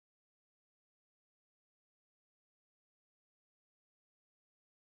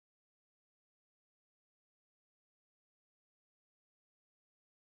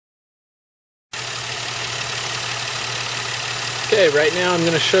Okay, right now I'm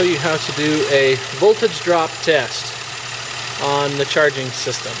going to show you how to do a voltage drop test on the charging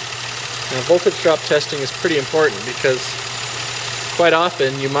system. Now, voltage drop testing is pretty important because quite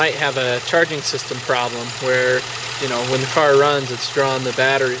often you might have a charging system problem where, you know, when the car runs, it's drawing the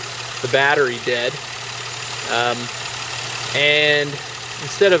battery dead, and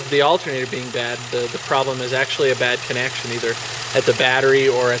instead of the alternator being bad, the problem is actually a bad connection, either at the battery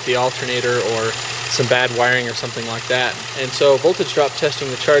or at the alternator, or some bad wiring or something like that. And so voltage drop testing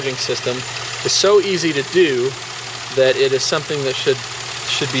the charging system is so easy to do that it is something that should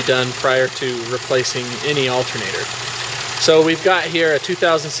be done prior to replacing any alternator. So we've got here a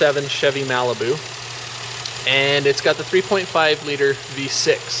 2007 Chevy Malibu, and it's got the 3.5 liter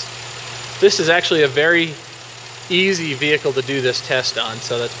V6. This is actually a very easy vehicle to do this test on,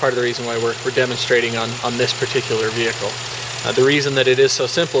 so that's part of the reason why we're demonstrating on this particular vehicle. The reason that it is so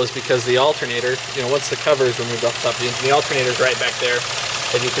simple is because the alternator, you know, once the cover is removed off the top of the engine, the alternator is right back there,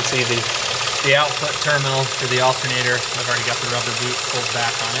 and you can see the output terminal for the alternator. I've already got the rubber boot pulled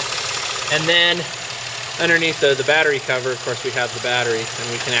back on it. And then underneath the battery cover, of course, we have the battery, and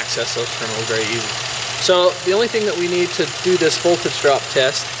we can access those terminals very easy. So the only thing that we need to do this voltage drop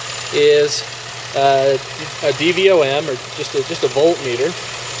test is a DVOM, or just a voltmeter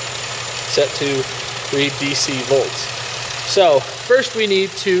set to read DC volts. So first we need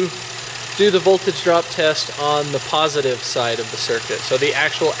to do the voltage drop test on the positive side of the circuit, so the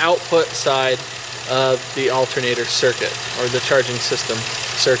actual output side of the alternator circuit, or the charging system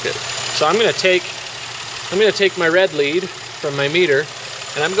circuit. So I'm going to take my red lead from my meter,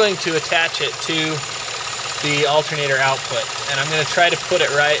 and I'm going to attach it to the alternator output, and I'm going to try to put it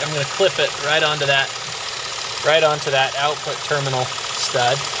right. I'm going to clip it right onto that output terminal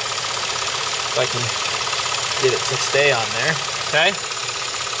stud, if I can get it to stay on there. Okay,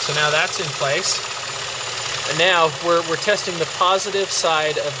 so now that's in place, and now we're testing the positive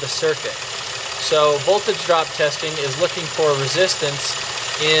side of the circuit. So voltage drop testing is looking for resistance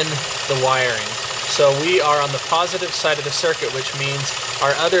in the wiring. So we are on the positive side of the circuit, which means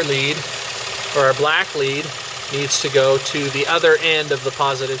our other lead, or our black lead, needs to go to the other end of the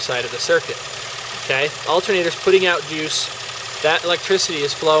positive side of the circuit. Okay, alternator's putting out juice. That electricity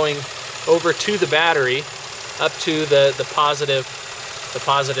is flowing over to the battery, up to the positive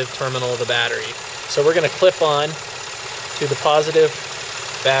terminal of the battery. So we're going to clip on to the positive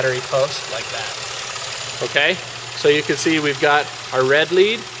battery post like that. Okay, so you can see we've got our red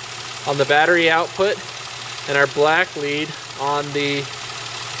lead on the battery output and our black lead on the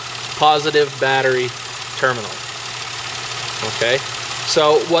positive battery terminal. Okay,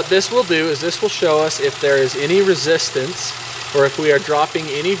 so what this will do is this will show us if there is any resistance, or if we are dropping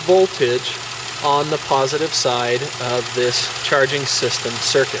any voltage on the positive side of this charging system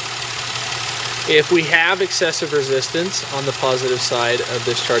circuit. If we have excessive resistance on the positive side of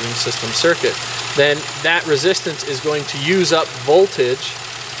this charging system circuit, then that resistance is going to use up voltage,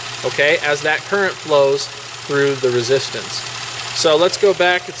 okay, as that current flows through the resistance. So let's go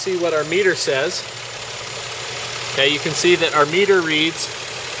back and see what our meter says. Okay, you can see that our meter reads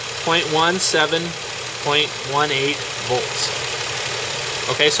 0.17.18 volts.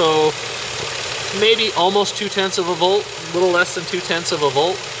 Okay, so maybe almost 0.2 of a volt, a little less than 0.2 of a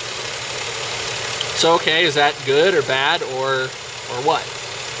volt. So okay, is that good or bad or what?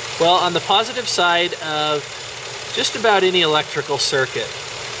 Well, on the positive side of just about any electrical circuit,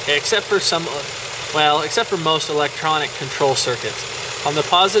 okay, except for most electronic control circuits, on the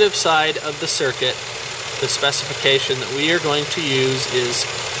positive side of the circuit, the specification that we are going to use is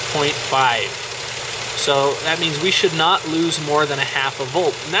 0.5. So that means we should not lose more than 0.5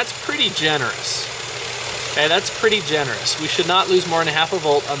 volt, and that's pretty generous. Okay, that's pretty generous. We should not lose more than 0.5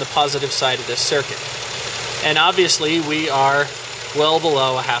 volt on the positive side of this circuit. And obviously we are well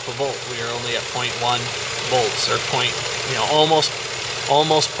below 0.5 volt. We are only at 0.1 volts, or almost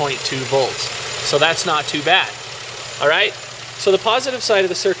 0.2 volts. So that's not too bad. All right. So the positive side of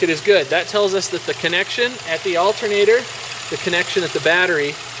the circuit is good. That tells us that the connection at the alternator, the connection at the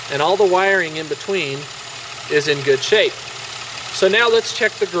battery, and all the wiring in between is in good shape. So now let's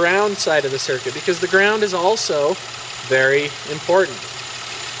check the ground side of the circuit, because the ground is also very important.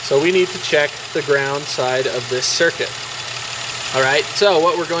 So we need to check the ground side of this circuit. All right, so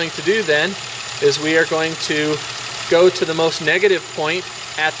what we're going to do then is we are going to go to the most negative point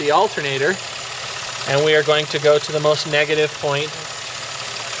at the alternator, and we are going to go to the most negative point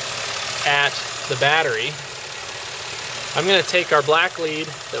at the battery. I'm going to take our black lead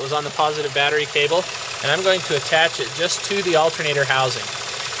that was on the positive battery cable, and I'm going to attach it just to the alternator housing.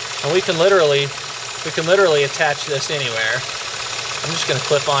 And we can literally attach this anywhere. I'm just going to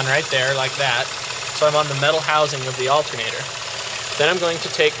clip on right there like that. So I'm on the metal housing of the alternator. Then I'm going to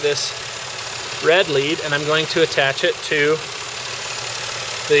take this red lead and I'm going to attach it to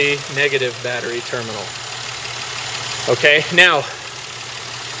the negative battery terminal. Okay, now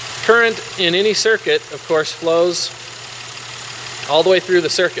current in any circuit, of course, flows all the way through the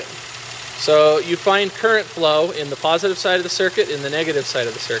circuit. So you find current flow in the positive side of the circuit, in the negative side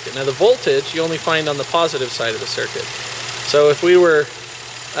of the circuit. Now the voltage you only find on the positive side of the circuit. So if we were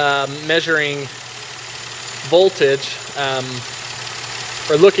measuring voltage,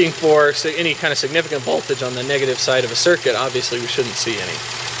 or looking for any kind of significant voltage on the negative side of a circuit, obviously we shouldn't see any.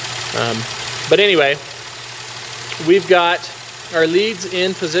 But anyway, we've got our leads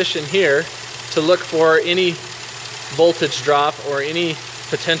in position here to look for any voltage drop or any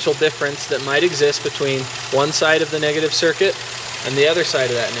potential difference that might exist between one side of the negative circuit and the other side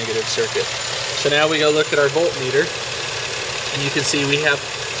of that negative circuit. So now we go look at our voltmeter, and you can see we have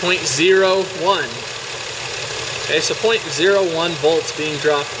 0.01. Okay, so 0.01 volts being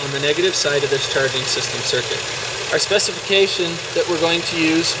dropped on the negative side of this charging system circuit. Our specification that we're going to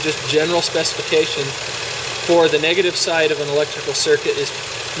use, just general specification, for the negative side of an electrical circuit is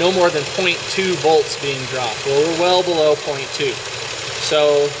no more than 0.2 volts being dropped. Well, we're well below 0.2.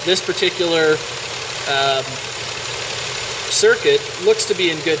 So this particular circuit looks to be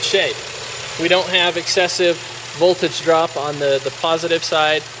in good shape. We don't have excessive voltage drop on the positive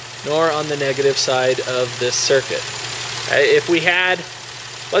side nor on the negative side of this circuit. If we had,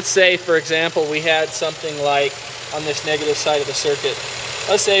 let's say for example, we had something like on this negative side of the circuit,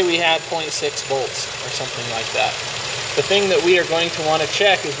 let's say we had 0.6 volts or something like that. The thing that we are going to want to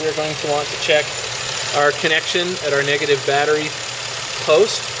check is we're going to want to check our connection at our negative battery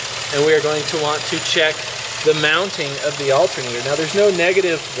post, and we are going to want to check the mounting of the alternator. Now there's no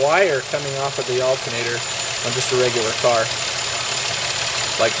negative wire coming off of the alternator on just a regular car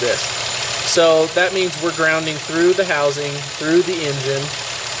like this. So that means we're grounding through the housing, through the engine,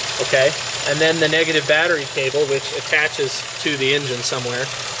 okay? And then the negative battery cable, which attaches to the engine somewhere,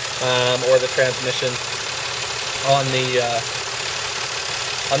 or the transmission on the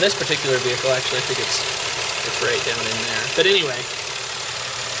on this particular vehicle. Actually, I think it's right down in there. But anyway,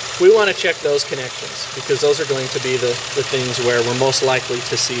 we want to check those connections because those are going to be the things where we're most likely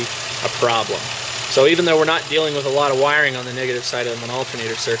to see a problem. So even though we're not dealing with a lot of wiring on the negative side of an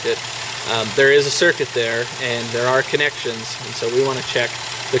alternator circuit, there is a circuit there and there are connections, and so we want to check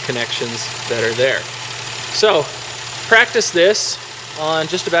the connections that are there. So practice this on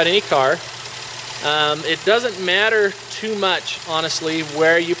just about any car. It doesn't matter too much, honestly,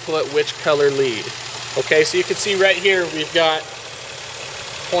 where you put which color lead. Okay, so you can see right here we've got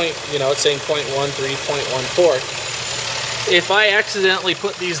it's saying 0.13, 0.14. If I accidentally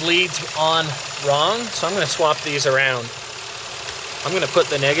put these leads on wrong, so I'm going to swap these around. I'm going to put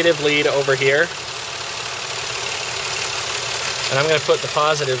the negative lead over here, and I'm going to put the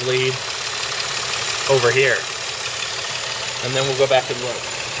positive lead over here, and then we'll go back and look.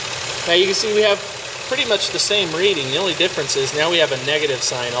 Now you can see we have pretty much the same reading. The only difference is now we have a negative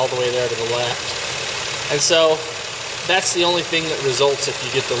sign all the way there to the left, and so that's the only thing that results if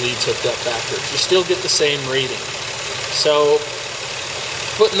you get the leads hooked up backwards. You still get the same reading. So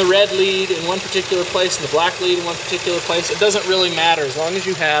putting the red lead in one particular place and the black lead in one particular place, it doesn't really matter as long as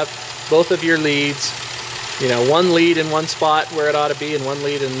you have both of your leads, one lead in one spot where it ought to be and one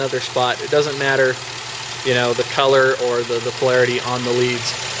lead in another spot. It doesn't matter, the color or the polarity on the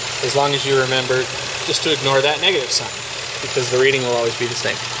leads, as long as you remember just to ignore that negative sign, because the reading will always be the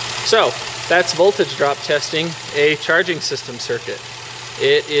same. So that's voltage drop testing a charging system circuit.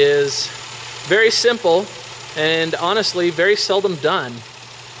 It is very simple and honestly very seldom done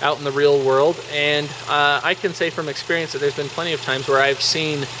out in the real world, and I can say from experience that there's been plenty of times where I've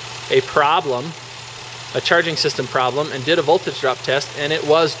seen a problem, a charging system problem, and did a voltage drop test, and it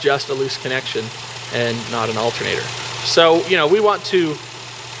was just a loose connection and not an alternator. So we want to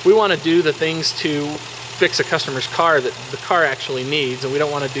do the things to fix a customer's car that the car actually needs, and we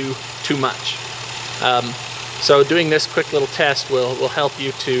don't want to do too much. So doing this quick little test will help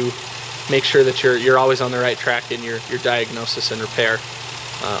you to make sure that you're always on the right track in your diagnosis and repair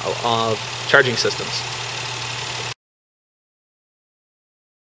of charging systems.